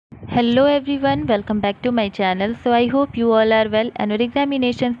Hello everyone, welcome back to my channel. So I hope you all are well and your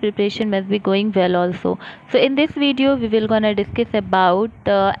examinations preparation must be going well also. So in this video we will gonna discuss about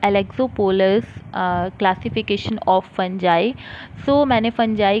the Alexopolous classification of fungi. So मैंने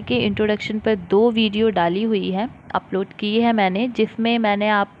fungi के introduction पर 2 video डाली हुई है, upload की है मैंने, जिसमें मैंने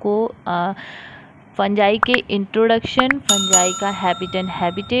आपको फंजाई के इंट्रोडक्शन, फंजाई का हैबिट एंड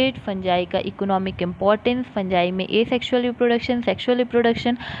हैबिटेट, फंजाई का इकोनॉमिक इम्पोर्टेंस, फंजाई में एसेक्सुअल रिप्रोडक्शन, सेक्सुअल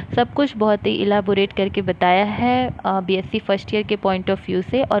रिप्रोडक्शन, सब कुछ बहुत ही इलाबोरेट करके बताया है बीएससी फर्स्ट ईयर के पॉइंट ऑफ व्यू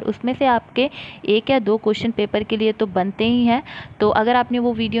से। और उसमें से आपके 1 या 2 क्वेश्चन पेपर के लिए तो बनते ही हैं। तो अगर आपने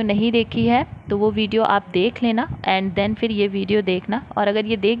वो वीडियो नहीं देखी है तो वो वीडियो आप देख लेना एंड देन फिर ये वीडियो देखना, और अगर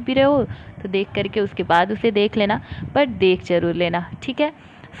ये देख भी रहे हो तो देख करके उसके बाद उसे देख लेना, पर देख ज़रूर लेना, ठीक है।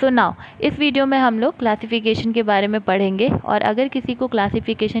 सो नाउ इस वीडियो में हम लोग क्लासिफिकेशन के बारे में पढ़ेंगे, और अगर किसी को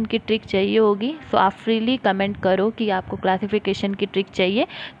क्लासिफिकेशन की ट्रिक चाहिए होगी तो आप फ्रीली कमेंट करो कि आपको क्लासिफिकेशन की ट्रिक चाहिए,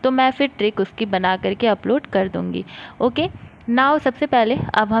 तो मैं फिर ट्रिक उसकी बना करके अपलोड कर दूँगी। ओके, नाउ सबसे पहले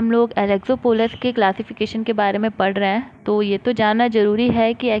अब हम लोग एलेक्सोपोलस के क्लासिफिकेशन के बारे में पढ़ रहे हैं, तो ये तो जानना ज़रूरी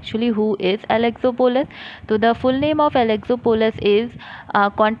है कि एक्चुअली हु इज़ एलेक्सोपोलस। तो the full name of एलेक्सोपोलस is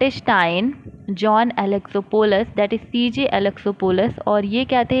कॉन्टेस्टाइन John एलेक्सोपोलस, that is सीजे एलेक्सोपोलस। और ये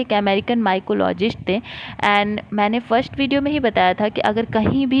क्या थे, एक अमेरिकन माइकोलॉजिस्ट थे। एंड मैंने फर्स्ट वीडियो में ही बताया था कि अगर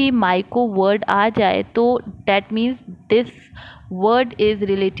कहीं भी माइको वर्ड आ जाए तो that means this word is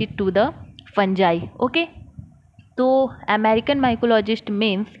related to the fungi. Okay, तो अमेरिकन माइकोलॉजिस्ट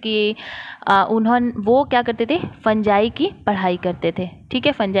मीन्स कि वो क्या करते थे, फंजाई की पढ़ाई करते थे, ठीक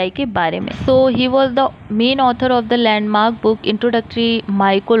है, फंजाई के बारे में। सो he was the main author of the landmark book introductory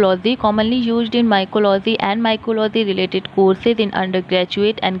mycology, commonly used in mycology and mycology related courses in under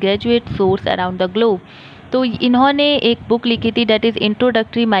graduate and graduate source around the globe. तो इन्होंने एक बुक लिखी थी डेट इज़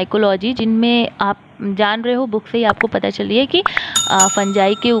इंट्रोडक्टरी माइकोलॉजी, जिनमें आप जान रहे हो, बुक से ही आपको पता चल रही है कि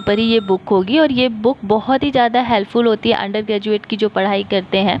फंजाई के ऊपर ही ये बुक होगी। और ये बुक बहुत ही ज़्यादा हेल्पफुल होती है अंडर ग्रेजुएट की जो पढ़ाई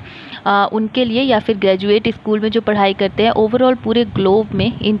करते हैं उनके लिए, या फिर ग्रेजुएट स्कूल में जो पढ़ाई करते हैं। ओवरऑल पूरे ग्लोब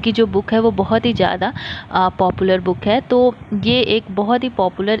में इनकी जो बुक है वो बहुत ही ज़्यादा पॉपुलर बुक है। तो ये एक बहुत ही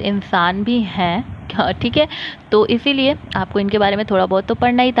पॉपुलर इंसान भी हैं, ठीक है, तो इसीलिए आपको इनके बारे में थोड़ा बहुत तो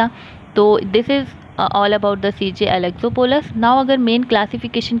पढ़ना ही था। तो this is all about the CJ एलेक्सोपोलस। Now अगर मेन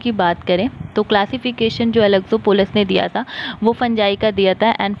क्लासिफिकेशन की बात करें तो क्लासिफिकेशन जो एलेक्सोपोलस ने दिया था वो फंजाई का दिया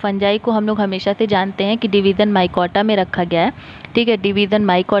था। एंड फंजाई को हम लोग हमेशा से जानते हैं कि डिवीज़न माइकोटा में रखा गया है, ठीक है, डिवीज़न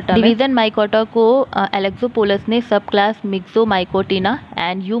माइकोटा को एलेक्सोपोलस ने सब क्लास मिक्सोमाइकोटिना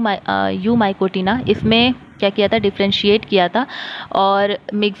एंड यूमाइकोटिना इसमें क्या किया था, डिफ्रेंशिएट किया था। और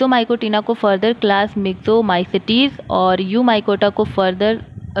मिक्सोमाइकोटिना को फर्दर क्लास मिक्सोमाइसिटीज़ और यूमाइकोटा को फर्दर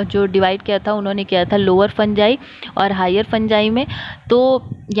जो डिवाइड किया था उन्होंने किया था लोअर फंजाई और हायर फंजाई में। तो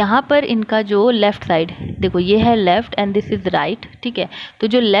यहाँ पर इनका जो लेफ़्ट साइड देखो, ये है left and this is right, ठीक है। तो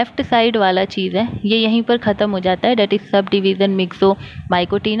जो लेफ़्ट साइड वाला चीज़ है ये यहीं पर ख़त्म हो जाता है, that is sub division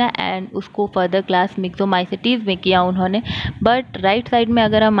मिक्सोमाइकोटिना, and उसको फर्दर क्लास मिक्सोमाइसिटीज़ में किया उन्होंने। बट राइट साइड में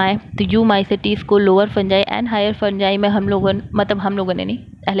अगर हम आए तो यूमाइसिटीज़ को lower fungi and higher fungi में हम लोगों ने नहीं,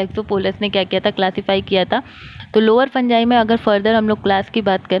 एलेक्सोपोलस ने क्या किया था, क्लासीफाई किया था। तो लोअर फंजाई में अगर फर्दर हम लोग क्लास की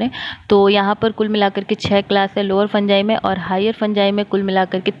बात करें तो यहाँ पर कुल मिलाकर के 6 क्लास है लोअर फंजाई में, और हायर फंजाई में कुल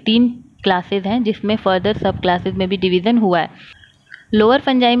मिलाकर के 3 क्लासेज हैं, जिसमें फर्दर सब क्लासेज में भी डिवीज़न हुआ है। लोअर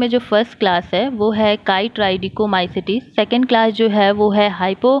फंजाई में जो फर्स्ट क्लास है वो है काइट्राइडिकोमाइसिटीज़, सेकेंड क्लास जो है वो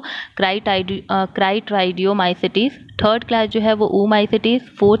है क्राइट्राइडियोमाइसिटीज़, थर्ड क्लास जो है वो ऊमाइसिटीज़,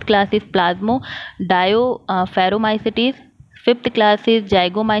 fourth class is प्लाज्मो डायोफेरोमाइसिटीज़, fifth class is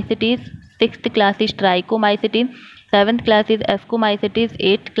जाइगोमाइसिटीज़, sixth class is ट्राइकोमाइसिटीज़, seventh class is ascomycetes,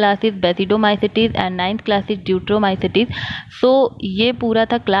 eighth class is बेसिडोमाइसिटीज़ and ninth class is ड्यूट्रोमाइसिटीज़। सो ये पूरा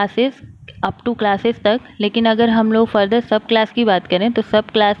था क्लासेस अप टू क्लासेस तक। लेकिन अगर हम लोग फर्दर सब क्लास की बात करें तो सब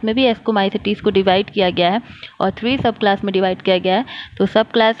क्लास में भी एस्कोमाइसिटीज़ को डिवाइड किया गया है और 3 सब क्लास में डिवाइड किया गया है। तो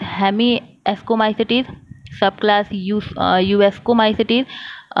सब क्लास हेमी एस्कोमाइसिटीज़, सब क्लास यूएस्कोमाइसिटीज़,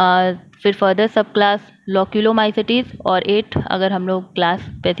 फिर फर्दर सब क्लास लॉक्यूलोमाइसिटीज़, और 8 अगर हम लोग क्लास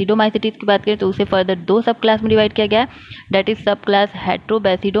बेसिडोमाइसिटीज़ की बात करें तो उसे फर्दर 2 सब क्लास में डिवाइड किया गया है, डेट इज़ सब क्लास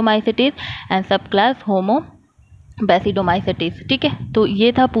हेट्रोबेसिडोमाइसिटीज़ एंड सब क्लास होमो बेसिडोमाइसिटीज़, ठीक है। तो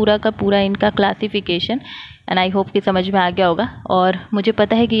ये था पूरा का पूरा इनका क्लासिफिकेशन, एंड आई होप कि समझ में आ गया होगा। और मुझे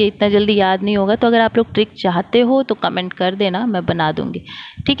पता है कि ये इतना जल्दी याद नहीं होगा, तो अगर आप लोग ट्रिक चाहते हो तो कमेंट कर देना, मैं बना दूंगी,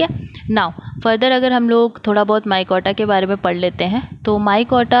 ठीक है। नाउ फर्दर अगर हम लोग थोड़ा बहुत माइकोटा के बारे में पढ़ लेते हैं तो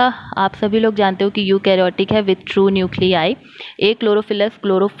माइकोटा आप सभी लोग जानते हो कि यूकैरियोटिक है with true nuclei, A chlorophyllous,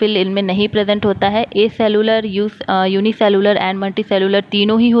 chlorophyll इनमें नहीं प्रेजेंट होता है, ए सेलुलर, यूनिसेलुलर एंड मल्टीसेलुलर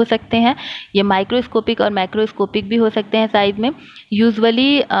तीनों ही हो सकते हैं। ये माइक्रोस्कोपिक और मैक्रोस्कोपिक भी हो सकते हैं साइज में।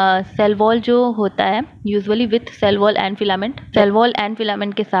 यूजुअली सेल वॉल जो होता है, usually sexually with cell wall and filament, cell wall and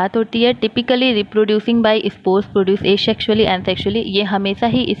filament के साथ होती है। Typically reproducing bye spores produce asexually and sexually, ये हमेशा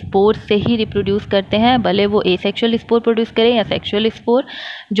ही स्पोर्स से ही रिप्रोड्यूस करते हैं, भले वो एसेक्सुअल स्पोर प्रोड्यूस करें या सेक्सुअल स्पोर।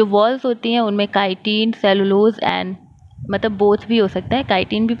 जो वॉल्स होती हैं उनमें काइटिन, सेलुलोज एंड मतलब बोथ भी हो सकता है,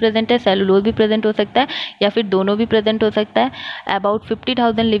 काइटिन भी प्रेजेंट है, सेलुलोज भी प्रेजेंट हो सकता है, या फिर दोनों भी प्रेजेंट हो सकता है। अबाउट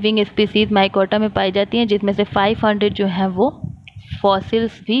 50,000 लिविंग स्पीसीज माइकोटा में पाई जाती हैं, जिसमें से 500 जो हैं वो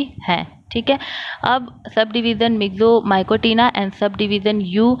फॉसिल्स भी हैं। ठीक है, अब sub division मिक्सोमाइकोटिना and sub division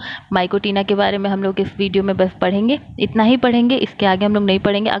you माइकोटिना के बारे में हम लोग इस वीडियो में बस पढ़ेंगे, इतना ही पढ़ेंगे, इसके आगे हम लोग नहीं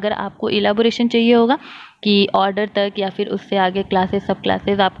पढ़ेंगे। अगर आपको इलाबोरेशन चाहिए होगा कि ऑर्डर तक या फिर उससे आगे क्लासेस सब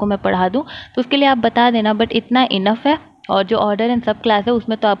क्लासेस आपको मैं पढ़ा दूँ तो उसके लिए आप बता देना, बट इतना इनफ है। और जो ऑर्डर एंड सब क्लास है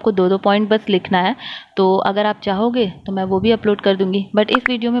उसमें तो आपको 2-2 पॉइंट बस लिखना है, तो अगर आप चाहोगे तो मैं वो भी अपलोड कर दूंगी, बट इस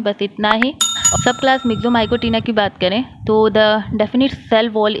वीडियो में बस इतना ही। सब क्लास मिक्सोमाइकोटिना की बात करें तो the definite cell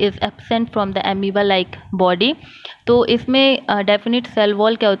wall is absent from the amoeba like body. तो इसमें डेफिनिट सेल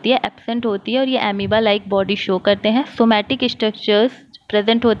वॉल क्या होती है, एब्सेंट होती है, और ये एमीबा लाइक बॉडी शो करते हैं। सोमैटिक स्ट्रक्चर्स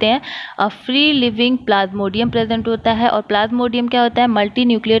प्रेजेंट होते हैं। फ्री लिविंग प्लाज्मोडियम प्रेजेंट होता है, और प्लाज्मोडियम क्या होता है, multi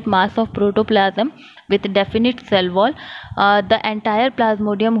nucleate mass of protoplasm with definite cell wall. The entire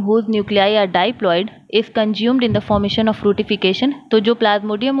plasmodium whose nuclei are diploid is consumed in the formation of fructification. तो जो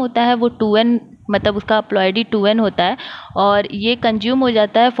प्लाज्मोडियम होता है वो 2n मतलब उसका प्लॉइडी 2n होता है, और ये कंज्यूम हो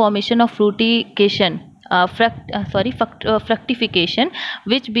जाता है formation of फ्रूटिकेशन fructification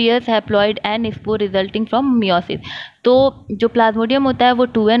which bears haploid and spore resulting from meiosis. तो जो प्लाज्मोडियम होता है वो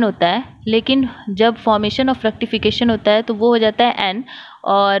 2n होता है, लेकिन जब फॉर्मेशन ऑफ फ्रक्टिफिकेशन होता है तो वो हो जाता है n,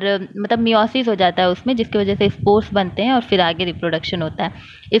 और मतलब मियोसिस हो जाता है उसमें, जिसकी वजह से स्पोर्स बनते हैं और फिर आगे रिप्रोडक्शन होता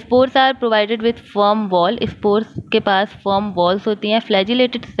है। Spores are provided with firm wall, spores के पास फर्म वॉल्स होती हैं।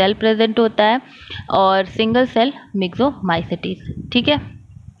 फ्लैजिलेटेड सेल प्रेजेंट होता है और सिंगल सेल मिक्सोमाइसेटिस। ठीक है,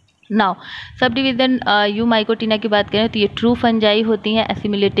 नाउ सब डिवीज़न यू माइकोटिना की बात करें तो ये ट्रू फंजाई होती हैं।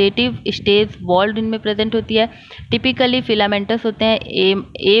 एसिमिलेटेटिव स्टेज वॉल्ड इनमें प्रेजेंट होती है। टिपिकली फिलामेंटस होते हैं,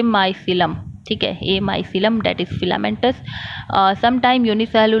 ए माइसिलम, ठीक है, ए माइसिलम that is filamentous. Sometime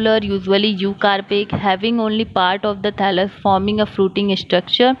unicellular, usually eucarpic, having only part of the thallus forming a fruiting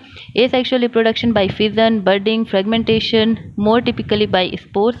structure. Asexual reproduction by fission, budding, fragmentation, more typically by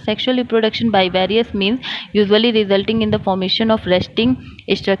spores. Sexual reproduction by various means, usually resulting in the formation of resting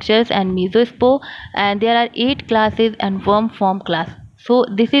structures and mesospore. And there are 8 classes and worm form class. So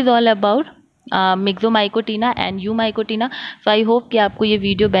this is all about मिक्सोमाइकोटिना and you माइकोटिना। So I hope कि आपको ये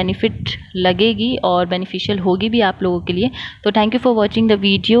video benefit लगेगी और beneficial होगी भी आप लोगों के लिए। तो thank you for watching the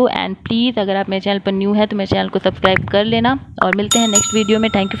video, and please अगर आप मेरे चैनल पर न्यू है तो मेरे चैनल को सब्सक्राइब कर लेना, और मिलते हैं नेक्स्ट वीडियो में।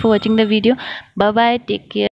 Thank you for watching the video, bye bye, take care.